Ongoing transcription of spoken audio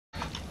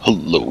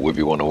Hello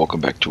everyone and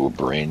welcome back to a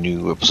brand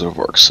new episode of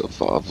Ark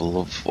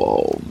Survival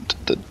Evolved,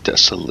 the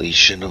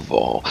Desolation of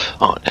All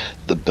on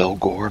the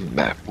Bhelgor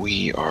Map.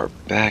 We are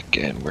back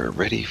and we're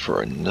ready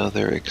for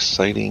another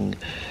exciting,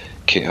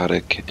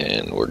 chaotic,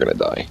 and we're gonna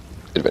die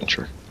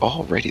adventure.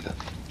 Alrighty then.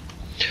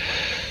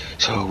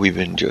 So we've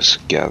been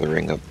just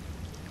gathering up.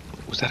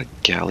 Was that a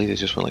galley that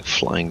just went like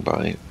flying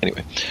by?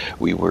 Anyway,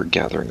 we were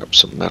gathering up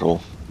some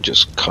metal,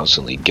 just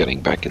constantly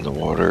getting back in the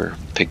water,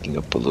 picking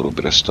up a little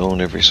bit of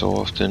stone every so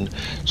often.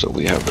 So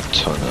we have a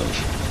ton of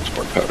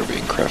spark powder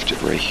being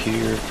crafted right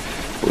here.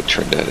 We'll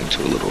turn that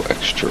into a little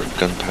extra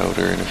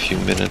gunpowder in a few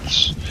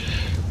minutes.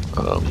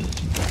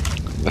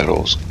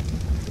 Metals,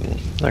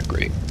 not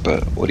great,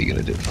 but what are you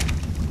gonna do?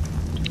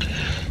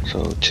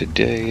 So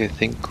today I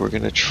think we're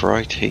gonna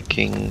try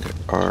taking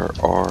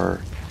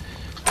our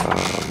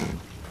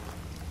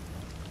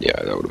yeah,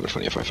 that would have been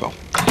funny if I fell.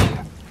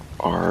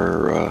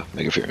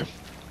 R-Megatherium.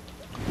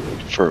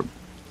 For a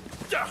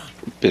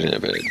bit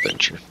of an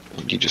adventure.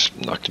 You just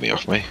knocked me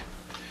off my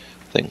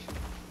thing.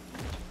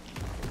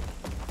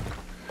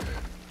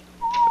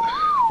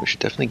 We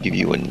should definitely give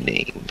you a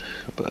name,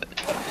 but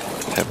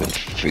I haven't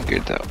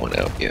figured that one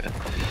out yet.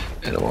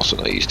 And I'm also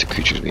not used to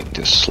creatures being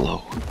this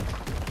slow.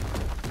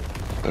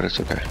 But it's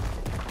okay.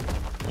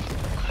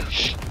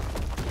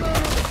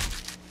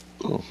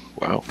 Ooh,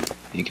 wow.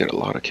 You get a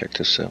lot of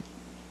cactus sap.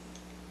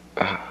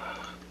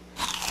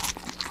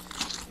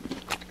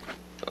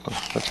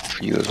 Oh, that's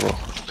for you as well.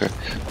 Okay.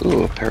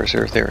 Ooh, a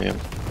Paraceratherium.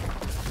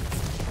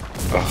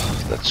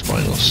 Oh, that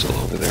spinal's still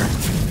over there.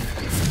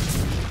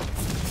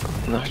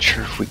 I'm not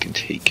sure if we can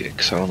take it,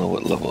 because I don't know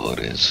what level it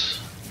is.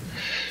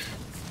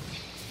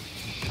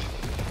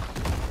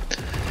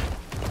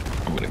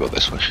 I'm gonna go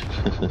this way.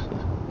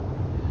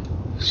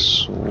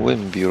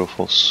 Swim,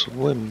 beautiful,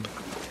 swim.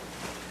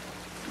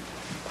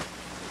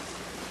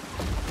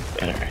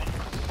 Alright.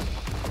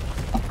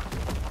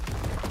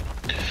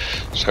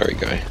 Sorry,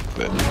 guy,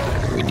 but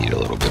we need a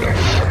little bit of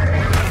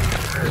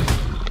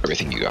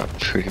everything you got,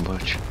 pretty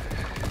much.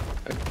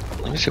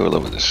 Let me see what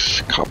level this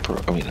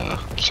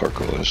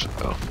circle is.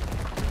 Oh.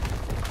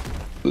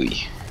 Ooh.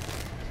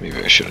 Maybe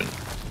I shouldn't.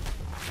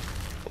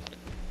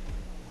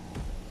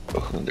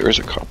 Oh, there is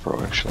a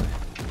copper, actually.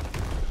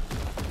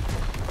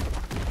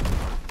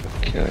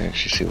 Can I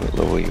actually see what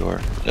level you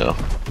are? No.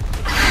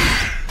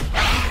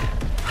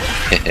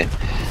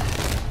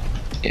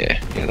 Yeah,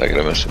 you're not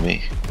gonna mess with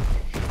me.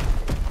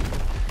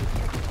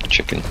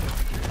 Chicken.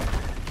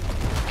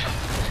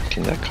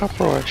 Can that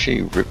copper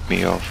actually rip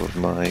me off of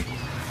my...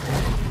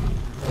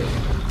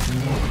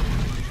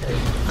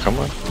 Come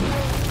on.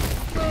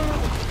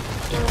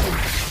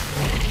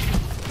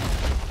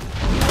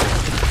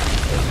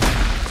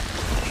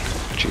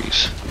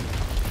 Jeez.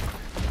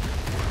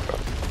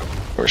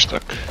 We're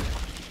stuck.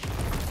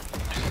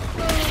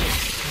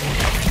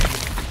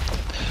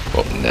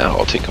 Well, now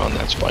I'll take on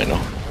that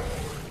Spino.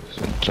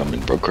 Since I'm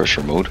in Bro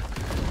Crusher mode.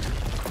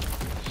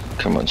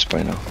 Come on,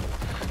 Spino.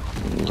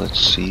 Let's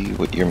see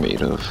what you're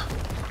made of.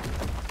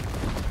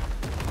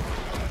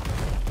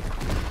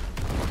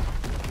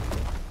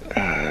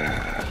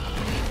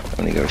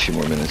 Only got a few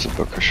more minutes of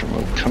Bro Crusher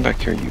mode. Come back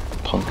here, you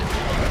punk.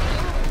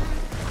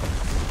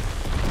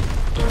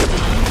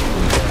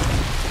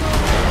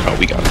 Oh,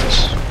 we got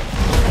this.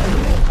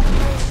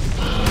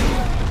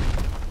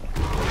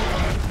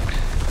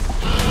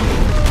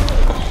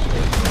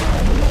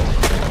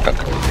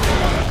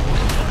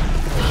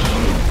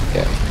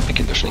 Yeah, I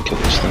can definitely kill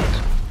this thing.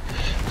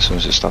 As soon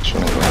as it stops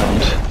running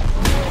around.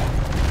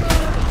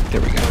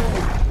 There we go.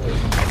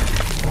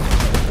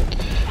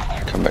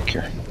 Come back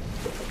here.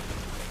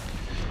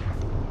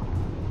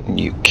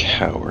 You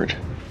coward.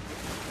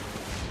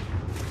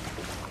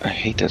 I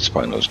hate that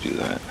Spinos do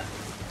that.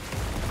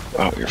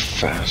 Wow, you're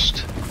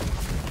fast.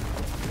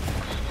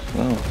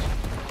 Oh.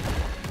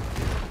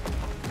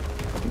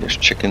 There's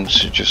chickens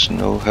who just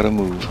know how to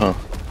move, huh?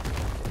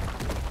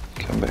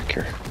 Come back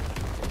here.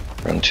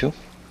 Round 2.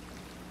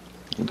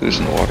 Lose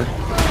in the water.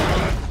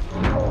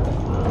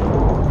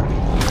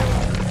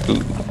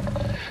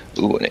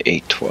 Ooh, an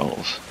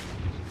 812.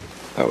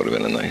 That would have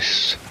been a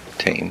nice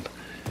tame.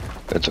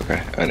 That's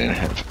okay. I didn't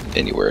have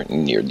anywhere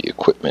near the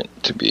equipment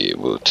to be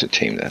able to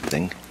tame that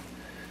thing.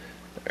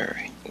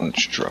 Alright,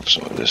 let's drop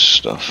some of this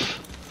stuff.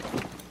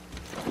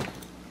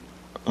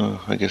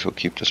 I guess we'll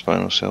keep the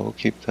spinal cell. We'll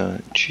keep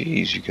that.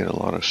 Jeez, you get a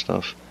lot of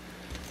stuff.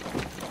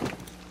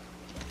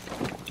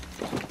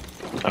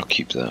 I'll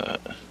keep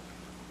that.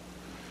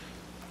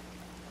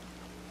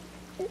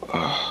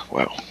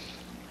 Wow.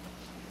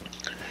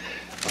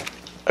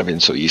 I've been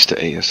so used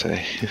to ASA.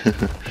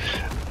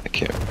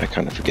 I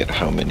kind of forget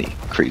how many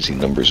crazy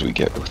numbers we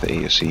get with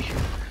ASE.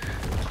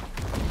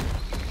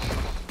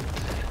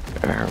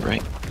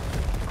 Alright.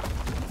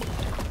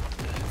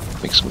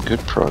 Make some good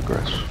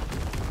progress.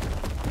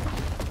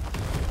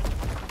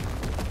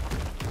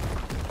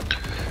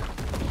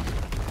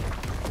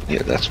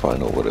 Yeah, that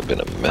spinal would have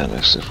been a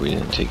menace if we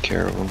didn't take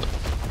care of him.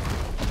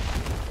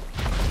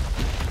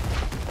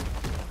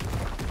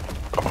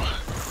 Oh.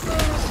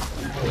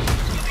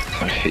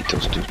 I hate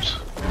those dudes.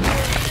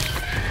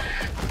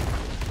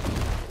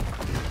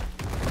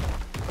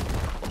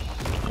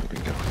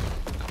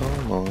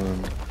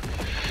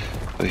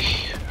 I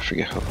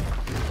forget how.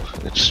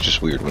 It's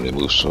just weird when it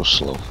moves so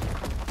slow.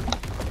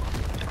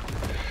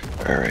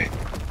 Alright.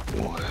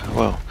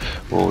 Well,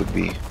 what would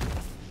be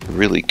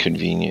really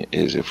convenient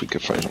is if we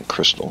could find some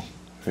crystal.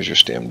 How's your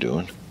stam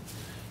doing?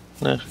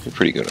 Nah, you're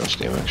pretty good on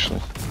stam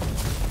actually.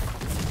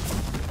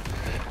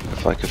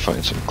 If I could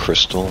find some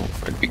crystal,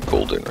 I'd be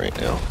golden right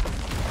now.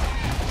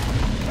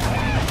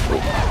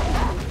 Oh.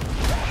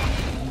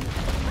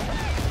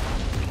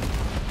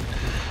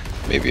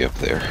 Maybe up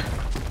there.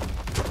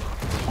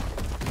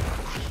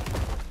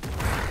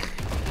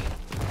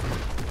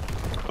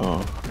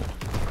 Oh.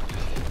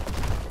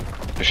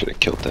 I should have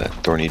killed that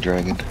thorny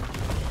dragon.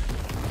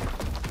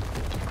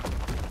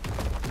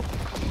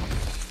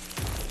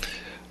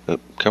 Oh,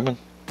 coming.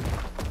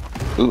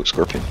 Ooh,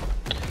 scorpion.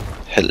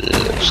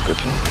 Hello,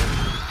 scorpion.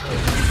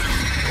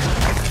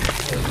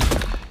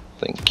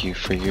 Thank you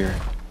for your...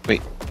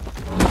 Wait.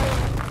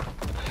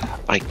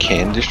 I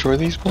can destroy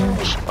these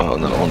bombs? Oh,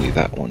 no, only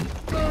that one.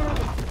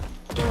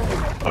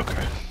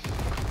 Okay.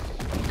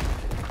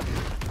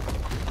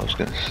 I was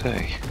gonna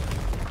say...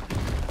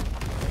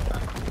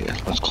 Yeah,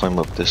 let's climb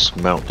up this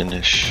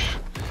mountainish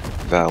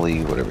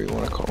valley, whatever you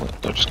want to call it.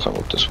 I'll just climb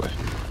up this way.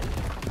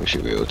 We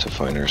should be able to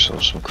find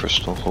ourselves some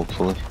crystal,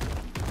 hopefully.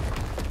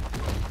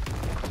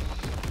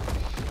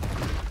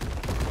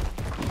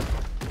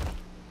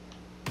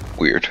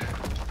 Weird.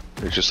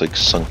 They're just like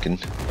sunken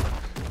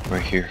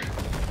right here.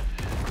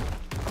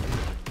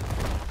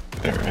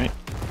 Alright.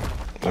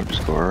 I'll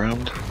just go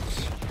around.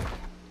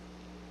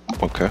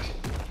 Okay.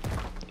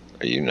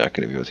 Are you not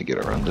going to be able to get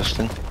around this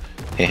thing?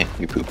 Heh,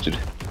 you pooped it.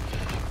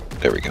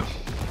 There we go.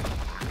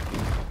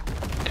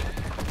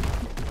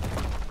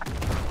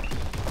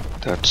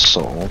 That's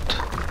salt.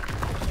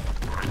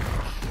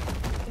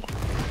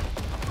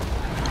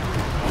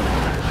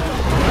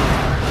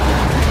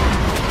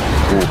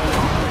 Cool.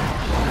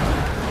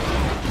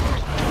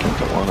 Get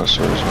the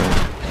Lonosaurus, man.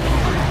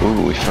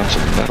 Ooh, we found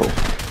some metal.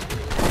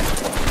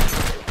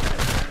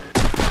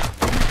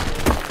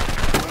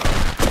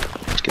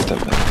 Let's get that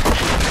metal.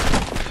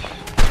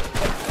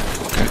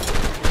 Okay.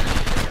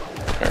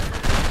 Alright.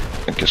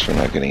 I guess we're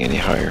not getting any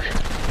higher.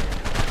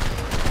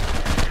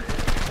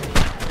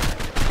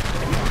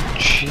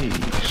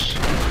 Jeez.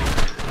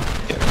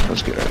 Yeah,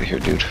 let's get out of here,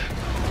 dude.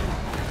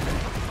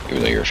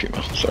 Even though you're a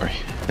female, sorry.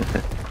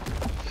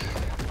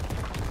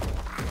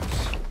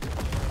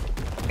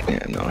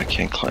 Yeah, no, I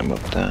can't climb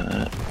up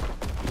that.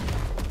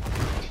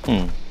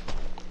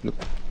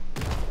 Nope.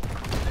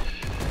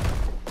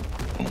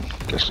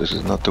 Guess this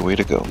is not the way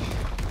to go.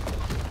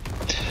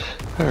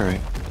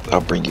 Alright,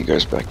 I'll bring you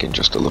guys back in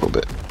just a little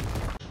bit.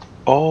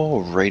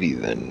 Alrighty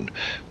then,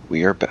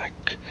 we are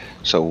back.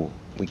 So,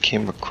 we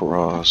came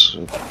across,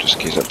 just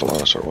in case that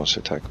Velociraptor wants to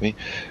attack me,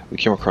 we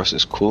came across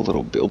this cool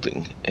little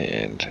building,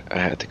 and I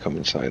had to come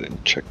inside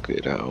and check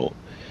it out.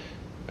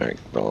 Alright,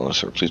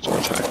 Velociraptor, please don't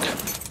attack.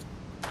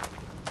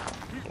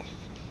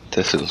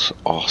 This is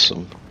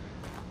awesome.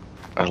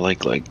 I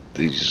like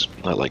these,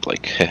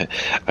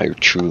 I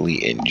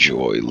truly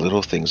enjoy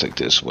little things like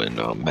this when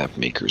map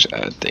makers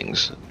add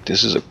things.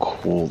 This is a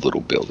cool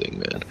little building,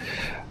 man.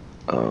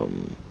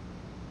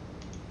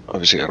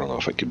 Obviously, I don't know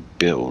if I could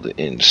build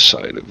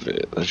inside of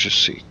it. Let's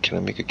just see. Can I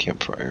make a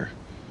campfire?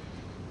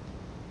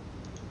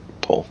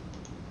 Pole.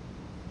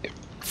 Yep.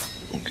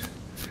 Okay.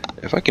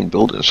 If I can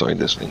build inside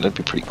this thing, that'd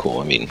be pretty cool.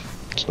 I mean,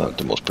 it's not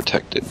the most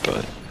protected,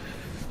 but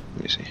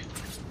let me see.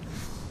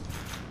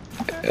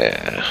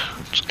 Yeah,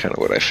 that's kind of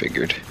what I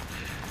figured.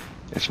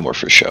 It's more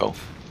for show.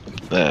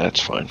 That's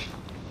fine.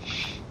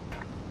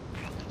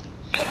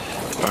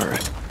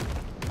 Alright.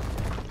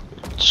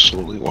 Let's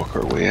slowly walk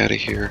our way out of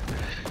here.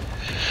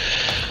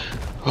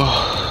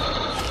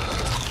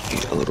 Oh,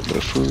 eat a little bit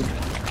of food.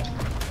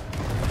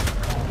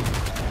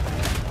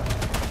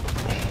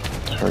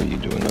 How are you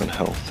doing on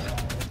health?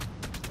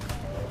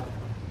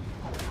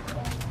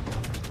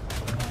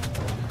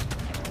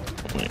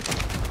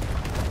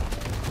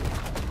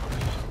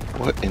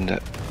 What in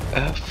the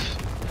F?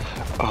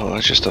 Oh,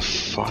 that's just a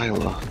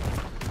phyla.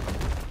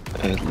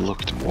 It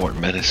looked more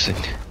menacing.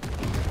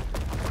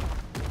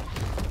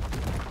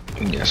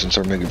 Yeah, since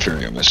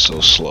R-Megatherium is so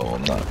slow,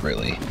 I'm not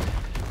really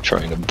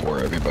trying to bore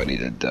everybody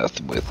to death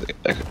with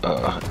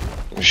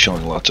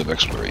showing lots of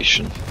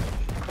exploration.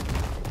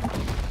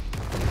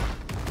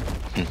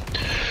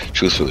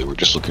 Truthfully, we're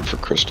just looking for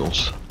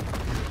crystals.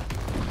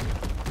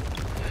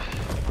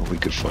 If we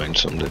could find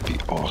some, that'd be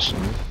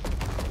awesome.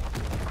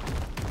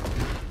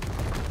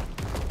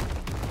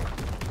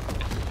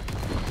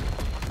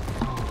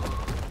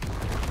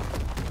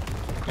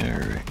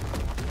 Alright.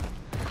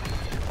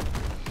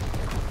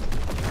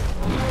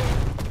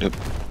 Yep.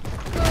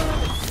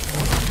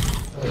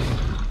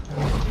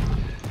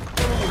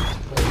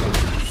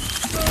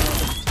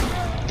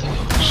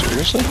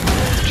 Seriously?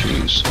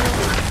 Jeez.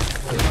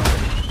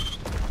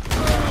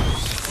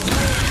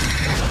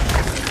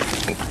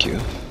 Thank you.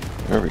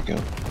 There we go.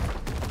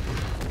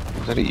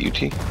 Is that a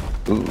UT?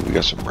 Ooh, we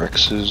got some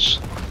Rexes.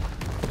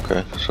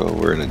 Okay, so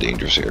we're in a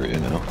dangerous area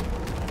now.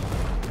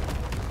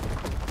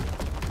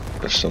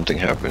 If something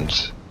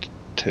happens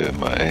to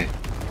my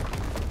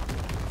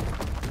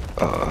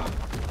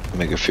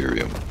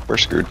Megatherium, we're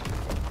screwed.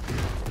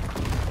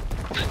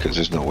 Because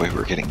there's no way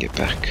we're getting it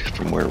back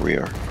from where we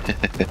are.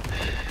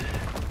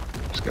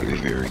 Just gotta be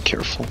very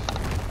careful.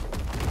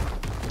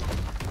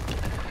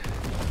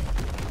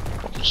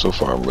 So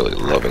far I'm really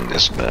loving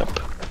this map.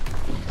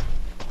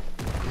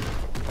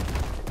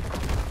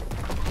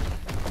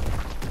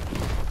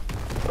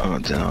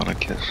 Down, I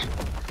guess.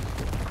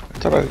 I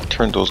thought I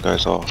turned those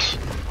guys off.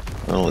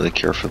 I don't really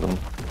care for them.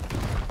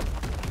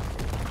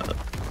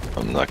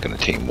 I'm not gonna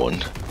tame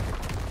one.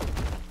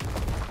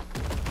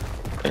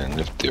 And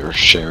if they're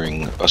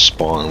sharing a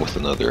spawn with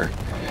another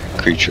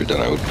creature that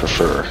I would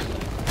prefer.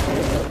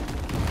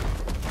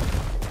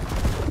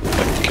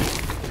 Okay,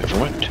 never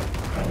mind.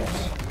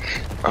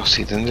 Oh,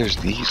 see, then there's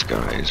these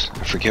guys.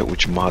 I forget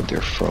which mod they're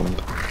from.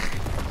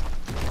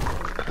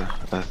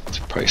 It's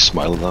probably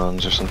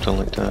Smilodons or something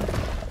like that.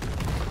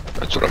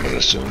 That's what I'm gonna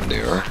assume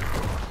they are.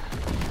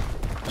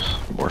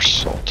 More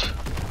salt.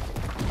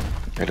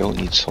 I don't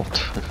need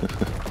salt.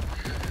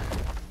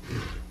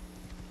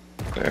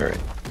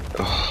 Alright.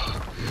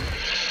 Oh.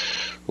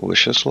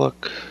 Wish us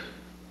luck.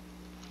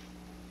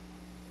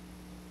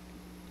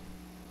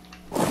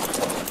 I'd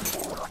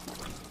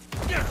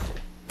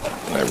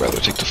rather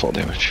take the fall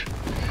damage.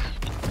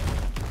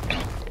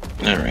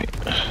 Alright.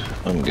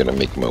 I'm gonna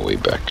make my way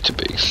back to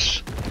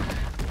base.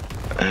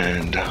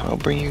 And I'll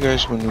bring you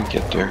guys when we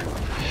get there.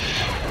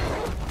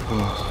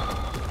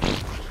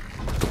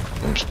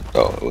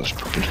 Oh, it was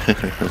broken.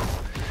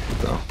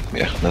 No,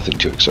 yeah, nothing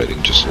too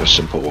exciting, just a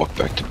simple walk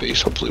back to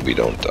base. Hopefully we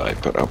don't die,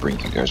 but I'll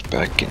bring you guys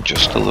back in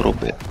just a little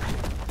bit.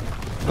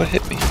 What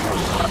hit me?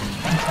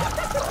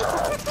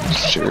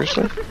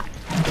 Seriously?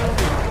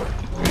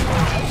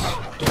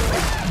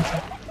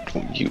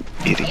 You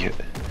idiot.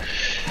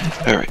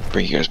 Alright,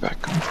 bring you guys back.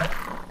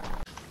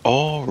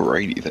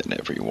 Alrighty then,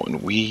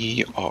 everyone,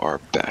 we are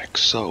back.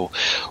 So,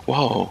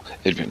 while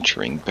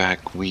adventuring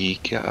back, we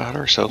got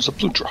ourselves a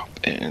blue drop,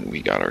 and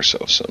we got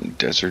ourselves some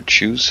desert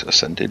shoes,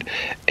 ascended,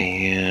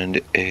 and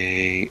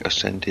a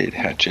ascended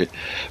hatchet,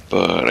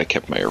 but I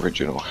kept my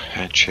original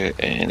hatchet,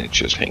 and it's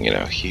just hanging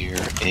out here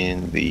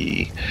in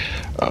the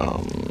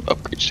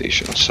upgrade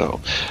station.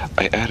 So,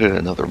 I added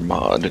another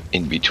mod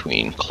in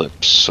between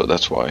clips, so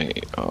that's why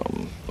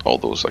all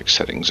those like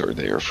settings are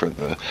there for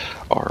the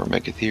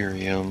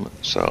R-Megatherium.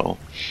 So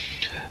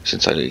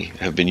since I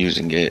have been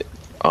using it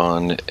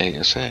on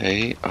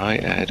ASA, I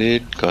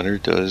added Gunner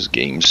Does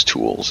Games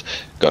Tools.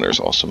 Gunner's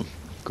awesome,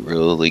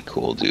 really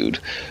cool dude.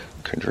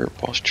 Convert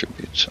boss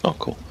tributes. Oh,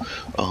 cool.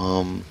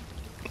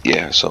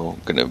 Yeah, so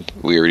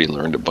we already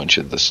learned a bunch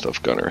of the stuff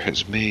Gunner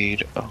has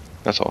made. Oh,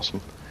 that's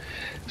awesome.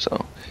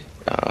 So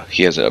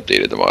he hasn't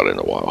updated the mod in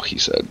a while, he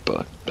said,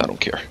 but I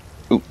don't care.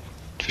 Ooh,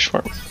 fish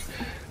farm.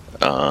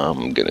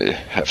 I'm gonna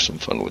have some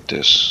fun with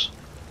this.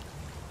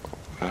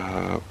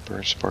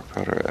 Burn spark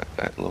powder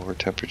at lower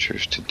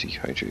temperatures to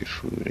dehydrate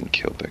food and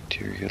kill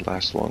bacteria.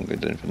 Lasts longer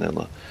than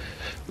vanilla.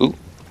 Ooh,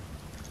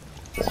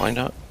 why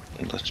not?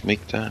 Let's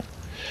make that.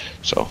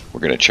 So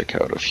we're gonna check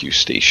out a few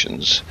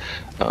stations.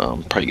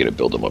 Probably gonna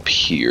build them up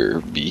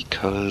here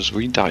because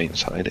we die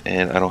inside,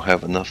 and I don't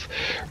have enough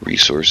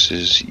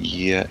resources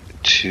yet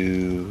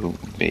to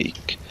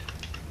make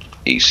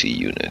AC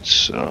units.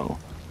 So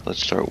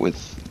let's start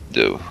with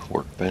the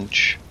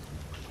workbench.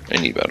 I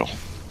need metal.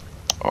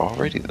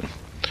 Alrighty then.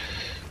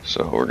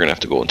 So we're gonna have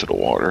to go into the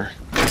water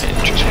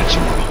and just hit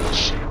some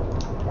rocks.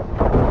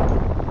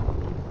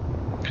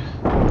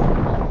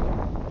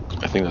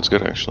 I think that's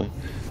good actually.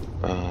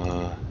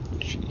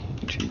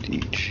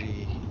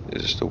 GDG.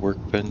 Is this the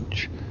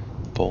workbench?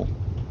 Pull.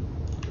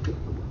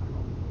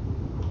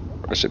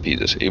 Recipe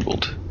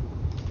disabled.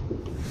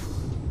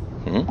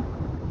 What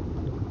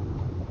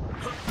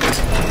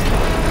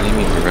do you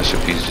mean the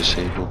recipe is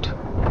disabled?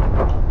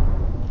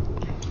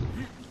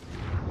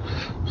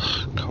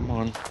 Come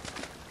on.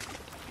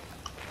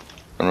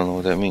 I don't know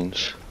what that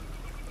means.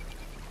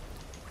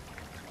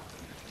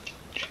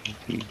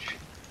 GDG.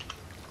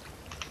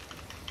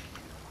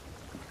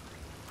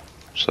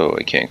 So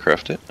I can't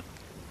craft it?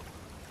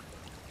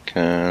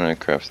 Can I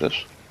craft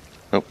this?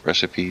 Nope,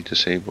 recipe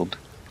disabled.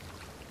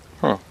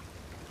 Huh.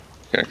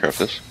 Can I craft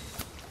this?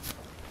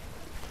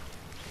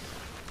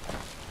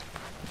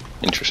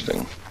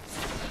 Interesting.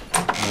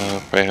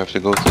 I have to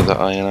go through the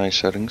INI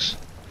settings.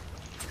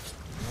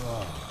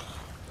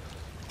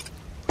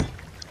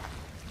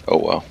 Oh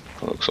wow,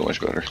 that looks so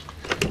much better.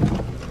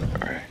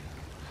 Alright.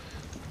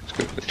 Let's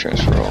go to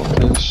transfer all of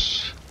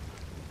this.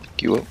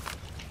 Pick you up.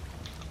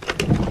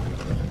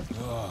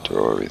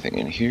 Throw everything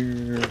in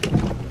here.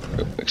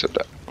 Oh, except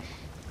that.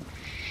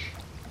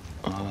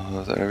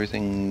 Is that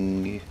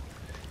everything?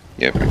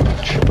 Yeah, pretty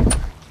much.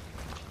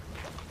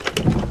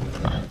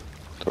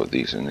 Throw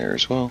these in there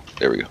as well.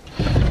 There we go.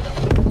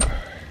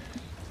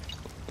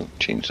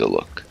 Change the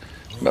look.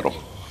 Metal.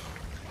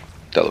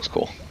 That looks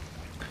cool.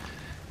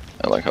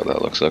 I like how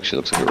that looks. It actually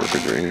looks like a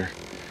refrigerator.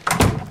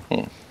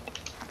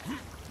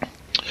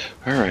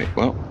 Alright,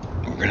 well,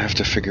 we're gonna have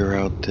to figure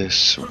out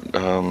this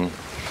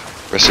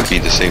recipe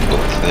disabled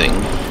thing.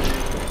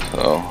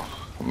 So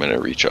I'm gonna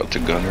reach out to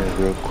Gunner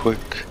real quick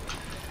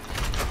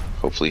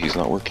Hopefully he's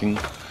not working.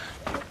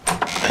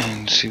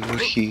 And see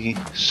what he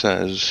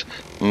says.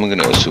 I'm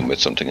gonna assume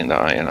it's something in the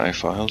INI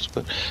files,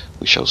 but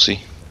we shall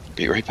see.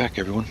 Be right back,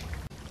 everyone.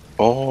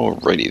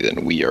 Alrighty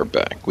then, we are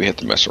back. We had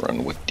to mess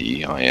around with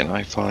the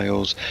INI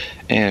files,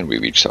 and we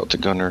reached out to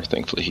Gunner.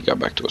 Thankfully, he got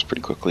back to us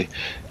pretty quickly.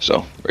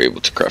 So, we're able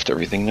to craft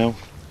everything now.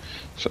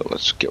 So,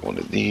 let's get one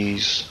of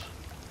these.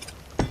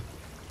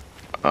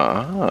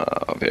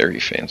 Ah, very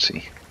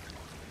fancy.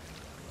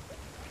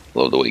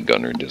 Love the way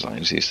Gunner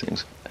designs these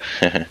things.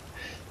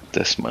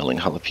 The smiling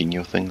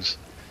jalapeno things.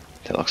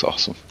 That looks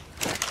awesome.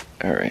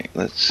 Alright,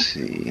 let's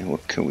see.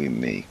 What can we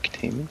make?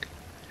 Taming?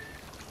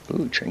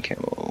 Ooh, train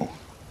camo.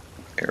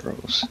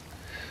 Arrows.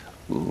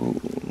 Ooh,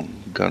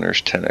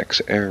 Gunner's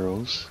 10x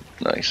arrows.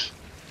 Nice.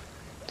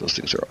 Those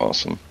things are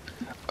awesome.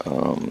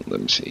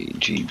 Let me see.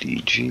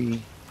 GDG.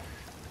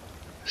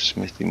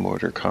 Smithy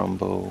mortar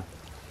combo.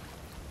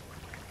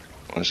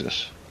 What is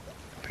this?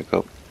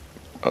 Pickup.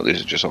 Oh,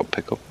 these are just all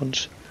pickup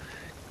ones.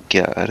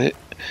 Got it.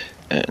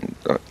 And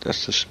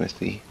that's the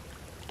smithy.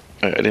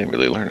 I didn't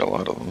really learn a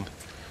lot of them.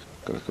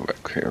 Gotta go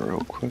back here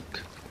real quick.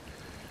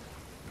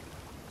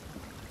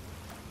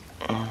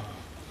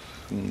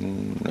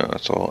 No,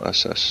 it's all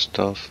SS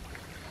stuff.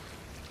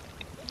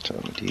 Some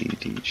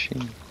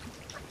DDG.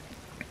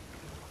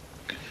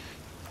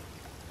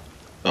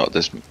 Oh,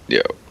 this,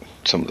 yeah,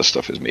 some of the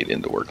stuff is made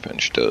in the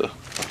workbench. Duh.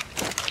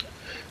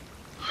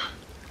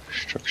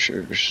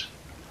 Structures.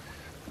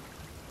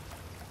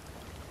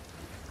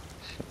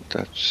 So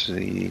that's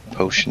the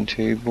potion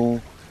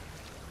table.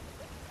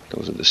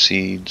 Those are the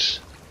seeds.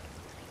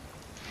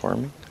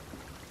 Farming.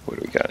 What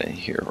do we got in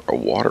here? A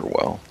water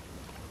well.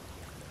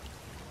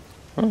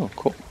 Oh,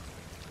 cool.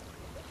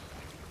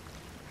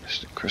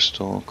 Just a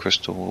crystal.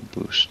 Crystal will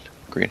boost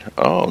green.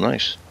 Oh,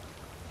 nice.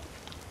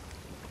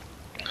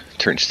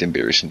 Turn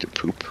stimberries into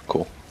poop.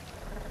 Cool.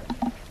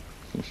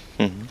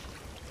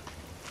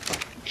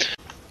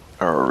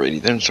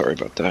 Alrighty then. Sorry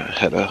about that.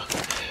 Had a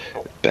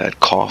bad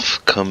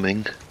cough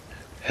coming.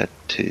 Had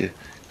to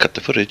cut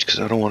the footage because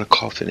I don't want to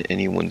cough in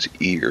anyone's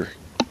ear.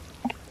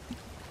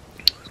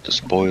 The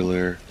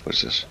spoiler. What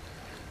is this?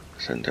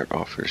 Ascender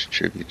offers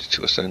tribute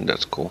to Ascend.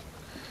 That's cool.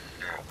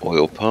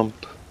 Oil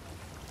pump.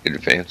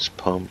 Advanced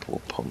pump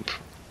will pump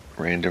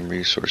random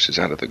resources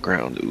out of the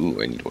ground.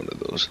 Ooh, I need one of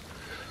those.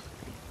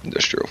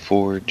 Industrial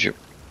forge. Yep.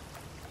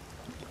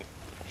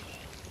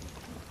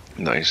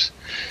 Nice.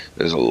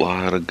 There's a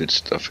lot of good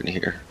stuff in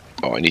here.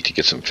 Oh, I need to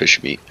get some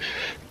fish meat.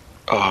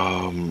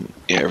 Yeah,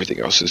 everything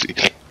else is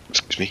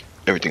excuse me.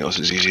 Everything else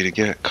is easy to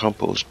get.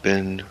 Compost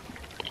bin,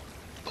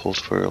 pulse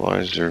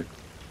fertilizer.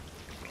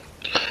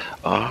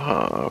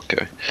 Ah,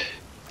 okay.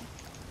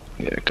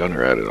 Yeah,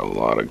 Gunner added a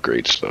lot of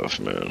great stuff,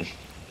 man.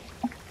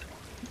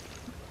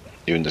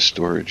 Even the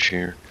storage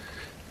here.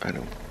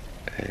 Item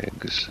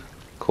eggs.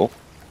 Cool.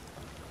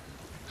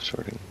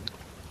 Sorting.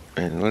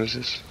 And what is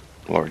this?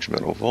 Large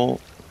metal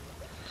vault.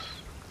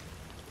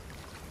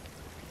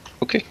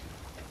 Okay.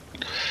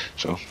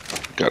 So,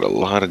 got a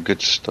lot of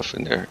good stuff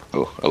in there.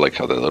 Oh, I like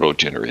how the little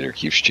generator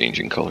keeps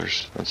changing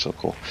colors. That's so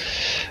cool.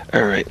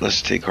 Alright,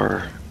 let's take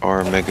our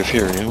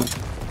R-Megatherium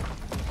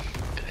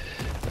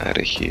out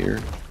of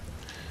here.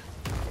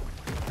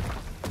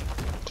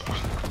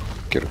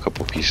 Get a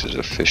couple pieces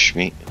of fish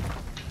meat.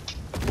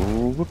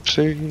 Ooh,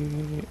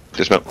 whoopsie.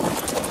 Dismount.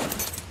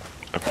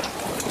 Okay.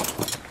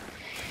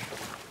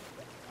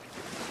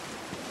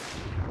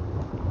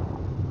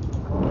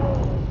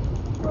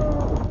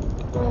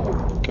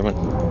 Come on.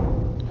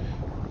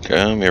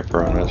 Come here,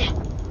 piranhas.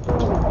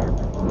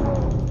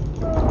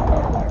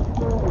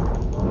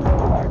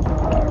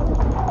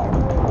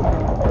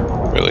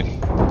 Really?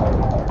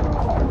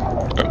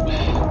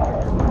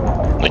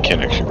 Oh. I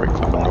can't actually right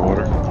click on the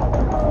water.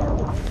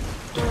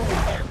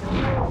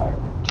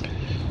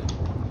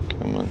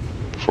 Come on.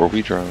 Before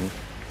we drown.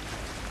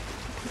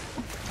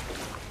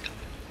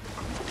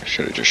 I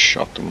should have just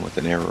shot them with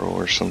an arrow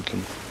or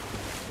something.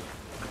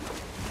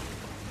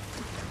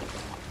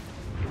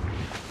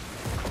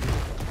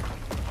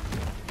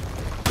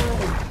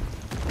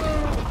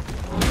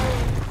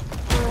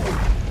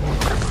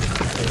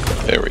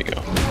 There we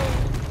go.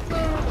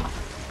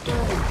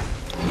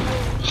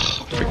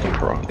 Freaking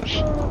piranhas.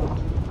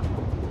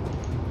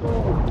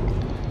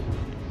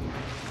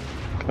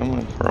 Come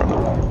on, piranha.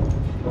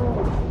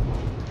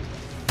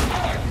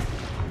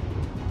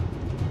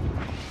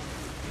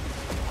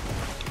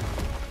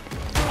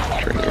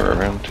 Turn you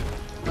around.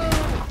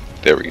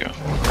 There we go.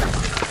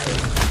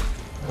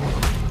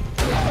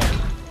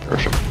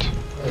 Perfect.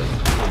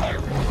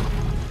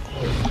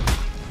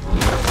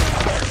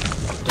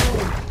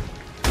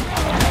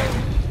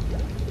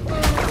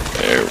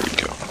 There we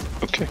go.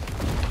 Okay.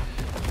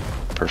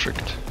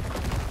 Perfect.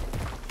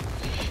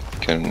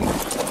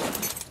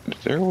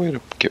 Is there a way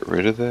to get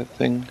rid of that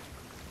thing?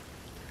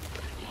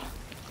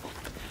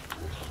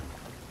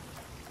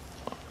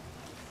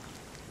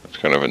 It's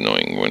kind of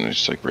annoying when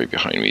it's like right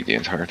behind me the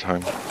entire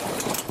time.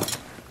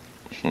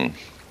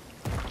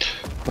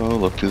 I'll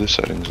look through the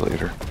settings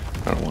later.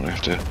 I don't want to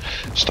have to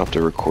stop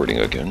the recording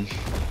again.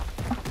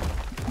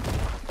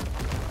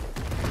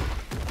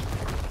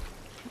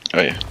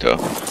 Oh yeah, duh.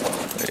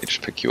 I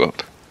just pick you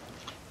up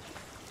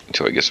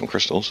until I get some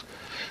crystals.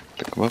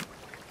 Pick them up.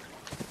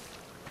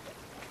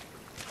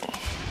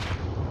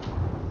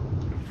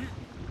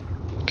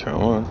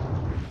 Come on.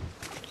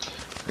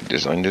 I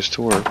designed this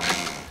to work.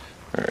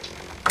 Alright.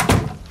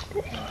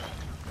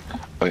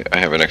 Oh, I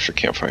have an extra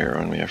campfire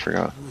on me, I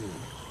forgot.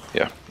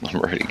 Yeah, I'm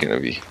already gonna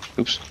be...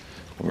 Oops.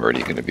 I'm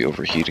already gonna be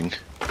overheating.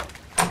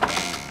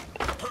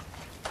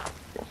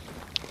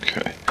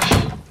 Okay.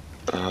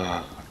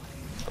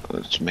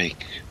 Let's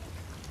make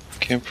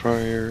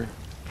campfire.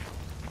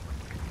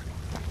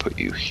 Put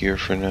you here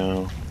for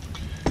now.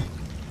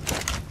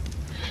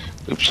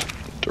 Oops.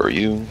 Throw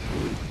you.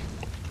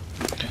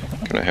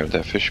 Can I have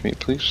that fish meat,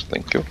 please?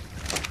 Thank you.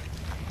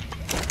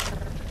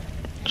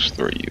 Just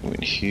throw you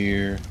in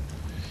here.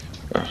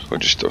 We'll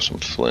just throw some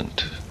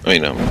flint. I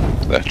mean,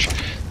 thatch.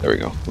 There we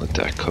go. Let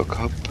that cook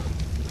up.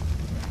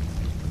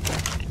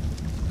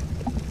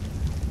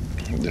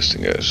 This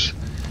thing has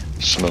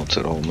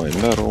smelted all my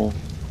metal.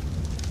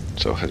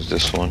 So has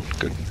this one.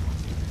 Good.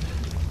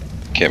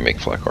 Can't make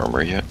flak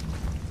armor yet,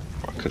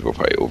 because we'll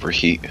probably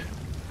overheat.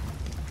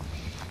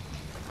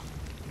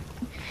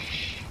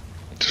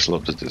 Just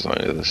love the design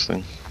of this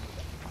thing.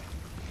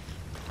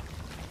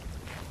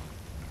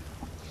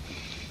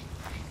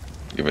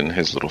 Even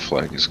his little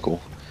flag is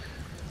cool.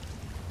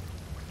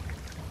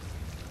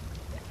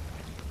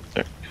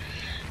 Right.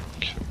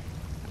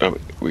 Oh,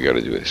 we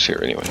gotta do this here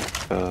anyway.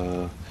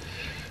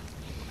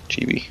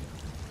 GB.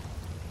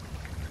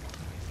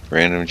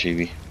 Random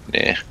GB.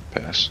 Nah,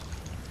 pass.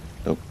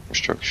 Nope.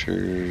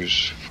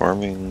 Structures,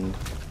 farming.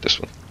 This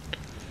one.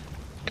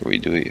 Can we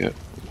do it yet?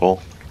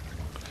 Well,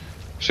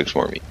 6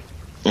 more meat.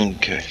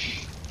 Okay.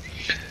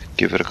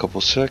 Give it a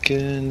couple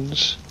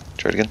seconds.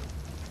 Try it again.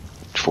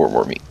 4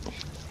 more meat.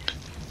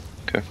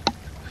 Okay.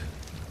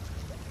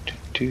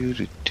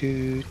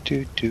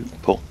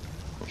 Pull.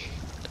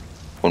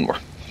 1 more.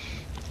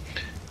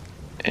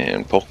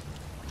 And pull.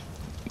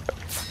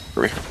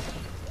 Hurry.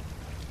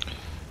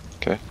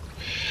 Okay.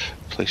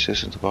 Place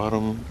this at the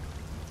bottom.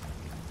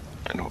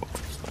 And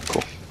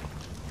cool.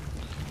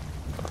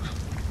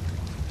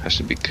 Has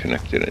to be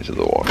connected into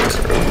the water.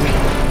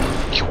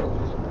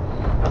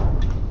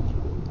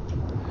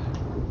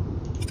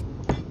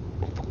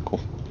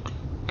 Cool.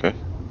 Okay.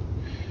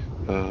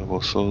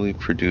 Will slowly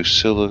produce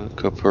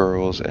silica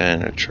pearls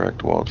and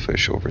attract wild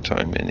fish over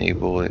time.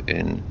 Enable it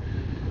in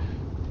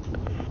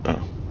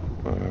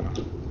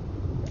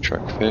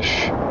attract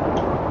fish.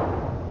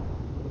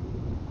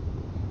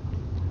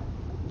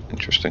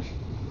 Interesting.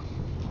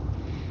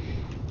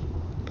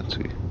 Let's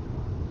see.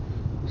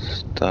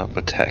 Stop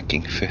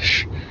attacking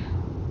fish.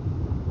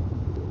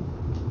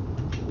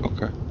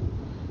 Okay.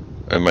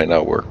 It might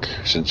not work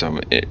since I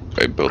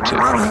built it.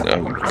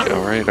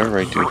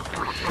 Alright, dude.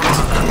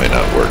 It might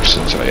not work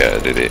since I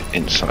added it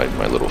inside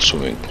my little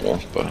swimming pool,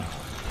 but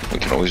we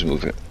can always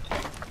move it.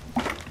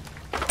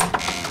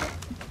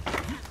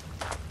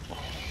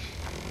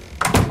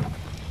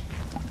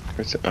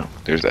 Oh,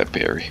 there's that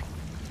berry.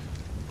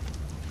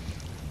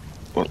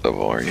 What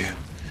level are you?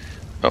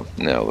 Oh,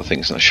 now the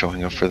thing's not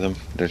showing up for them.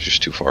 They're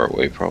just too far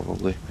away,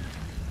 probably.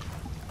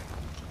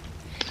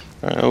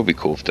 It would be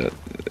cool if that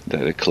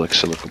it collects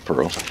silica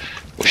pearls.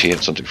 Wish he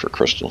had something for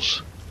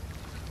crystals.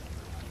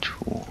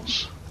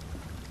 Tools.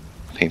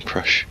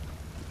 Paintbrush.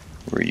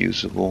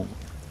 Reusable.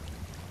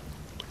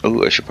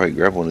 Oh, I should probably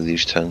grab one of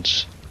these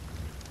tents.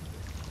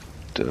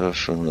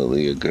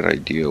 Definitely a good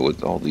idea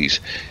with all these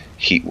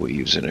heat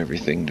waves and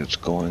everything that's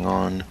going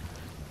on.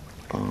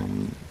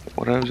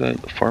 What was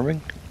that?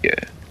 Farming?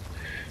 Yeah.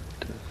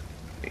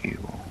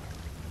 Evil.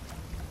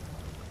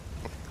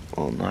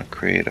 Will not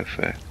create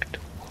effect.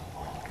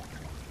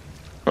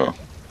 Oh.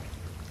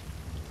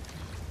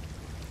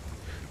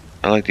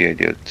 I like the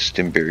idea of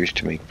stem berries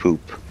to make poop.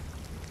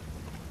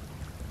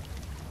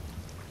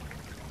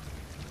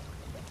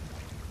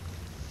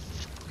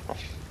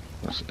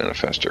 And a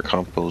faster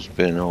compost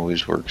bin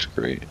always works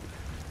great.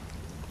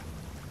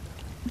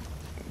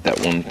 That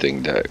one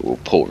thing that will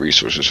pull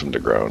resources from the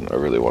ground, I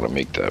really want to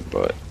make that,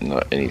 but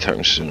not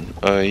anytime soon.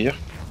 Yeah.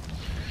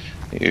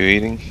 You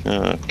eating?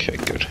 Okay,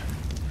 good.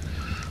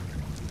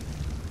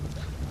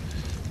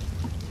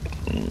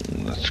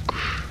 Let's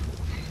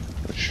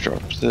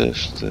drop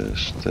this.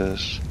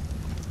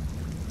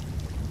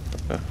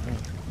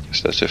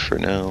 Guess that's it for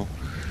now.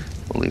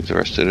 We'll leave the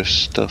rest of this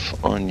stuff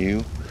on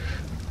you.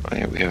 Oh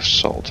yeah, we have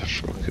salt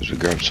because we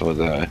grabbed some of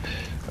that.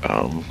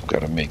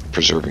 Gotta make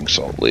preserving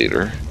salt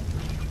later.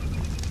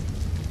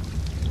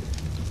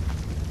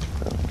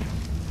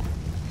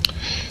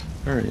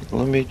 Alright,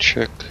 let me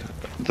check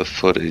the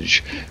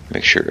footage,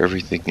 make sure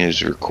everything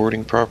is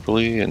recording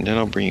properly, and then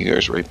I'll bring you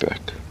guys right back.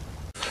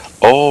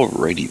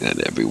 Alrighty then,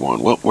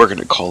 everyone. Well, we're going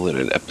to call it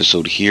an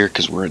episode here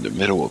because we're in the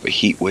middle of a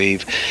heat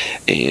wave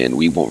and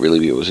we won't really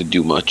be able to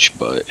do much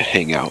but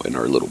hang out in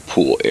our little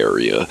pool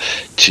area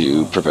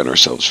to prevent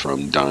ourselves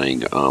from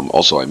dying.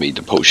 Also, I made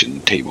the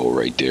potion table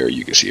right there.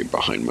 You can see it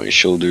behind my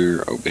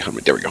shoulder. Oh, behind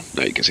my, there we go.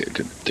 Now you can see a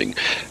good thing.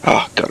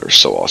 Ah, God, are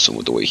so awesome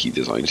with the way he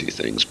designs these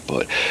things.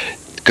 But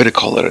gonna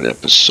call it an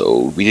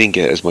episode. We didn't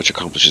get as much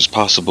accomplished as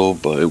possible,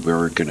 but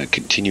we're gonna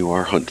continue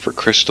our hunt for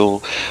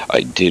crystal.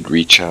 I did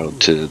reach out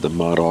to the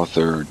mod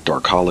author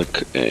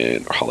Darkholic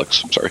and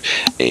Holix, I'm sorry,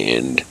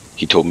 and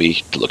he told me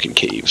to look in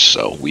caves,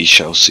 so we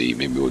shall see.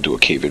 Maybe we'll do a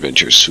cave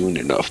adventure soon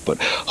enough,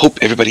 but hope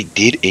everybody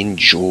did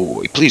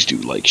enjoy. Please do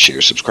like,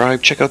 share,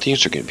 subscribe. Check out the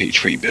Instagram page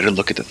for you better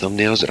look at the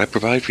thumbnails that I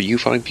provide for you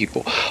fine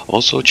people.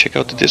 Also, check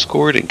out the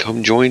Discord and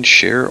come join,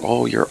 share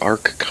all your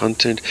Ark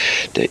content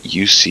that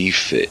you see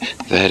fit.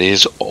 That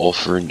is all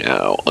for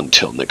now.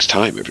 Until next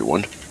time,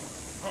 everyone.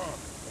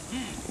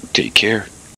 Take care.